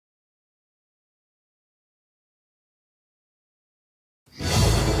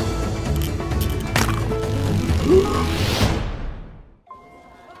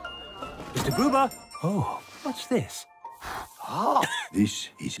Gruber! Oh, what's this? Ah, this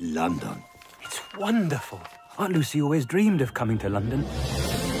is London. It's wonderful. Aunt Lucy always dreamed of coming to London.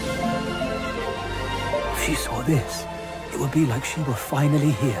 If she saw this, it would be like she were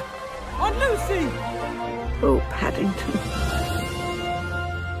finally here. Aunt Lucy! Oh, Paddington.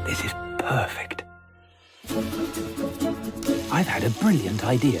 This is perfect. I've had a brilliant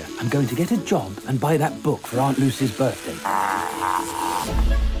idea. I'm going to get a job and buy that book for Aunt Lucy's birthday.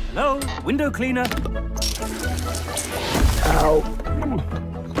 Hello, window cleaner. Ow.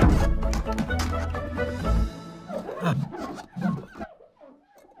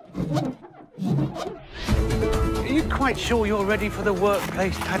 Are you quite sure you're ready for the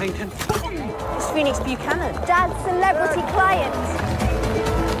workplace, Paddington? It's Phoenix Buchanan, Dad's celebrity client.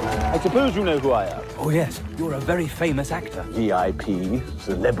 I suppose you know who I am. Oh, yes. You're a very famous actor. VIP,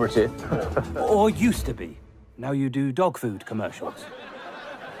 celebrity. Or used to be. Now you do dog food commercials.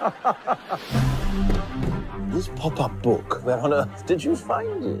 This pop-up book, where on earth did you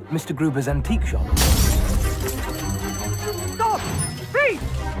find it? Mr. Gruber's antique shop. Stop! Freeze!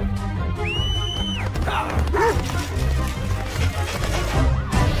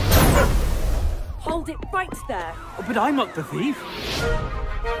 Hold it right there. But I'm not the thief.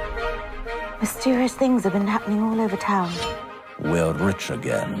 Mysterious things have been happening all over town. We're rich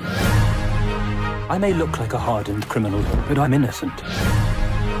again. I may look like a hardened criminal, but I'm innocent.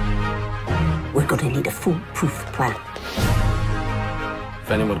 We're going to need a foolproof plan.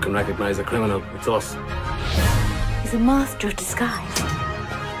 If anyone can recognize a criminal, it's us. He's a master of disguise.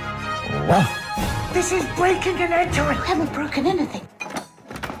 What? This is breaking and entering. We haven't broken anything.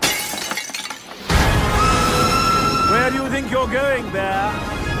 Where do you think you're going, Bear?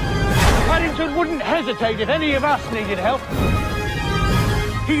 Paddington wouldn't hesitate if any of us needed help.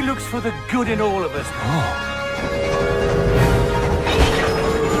 He looks for the good in all of us.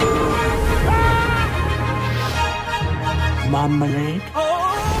 Marmalade.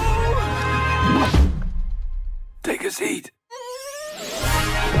 Take a seat.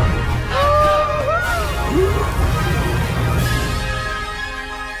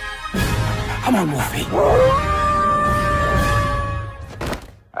 Come on, Wolfie.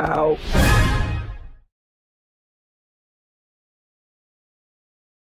 Ow.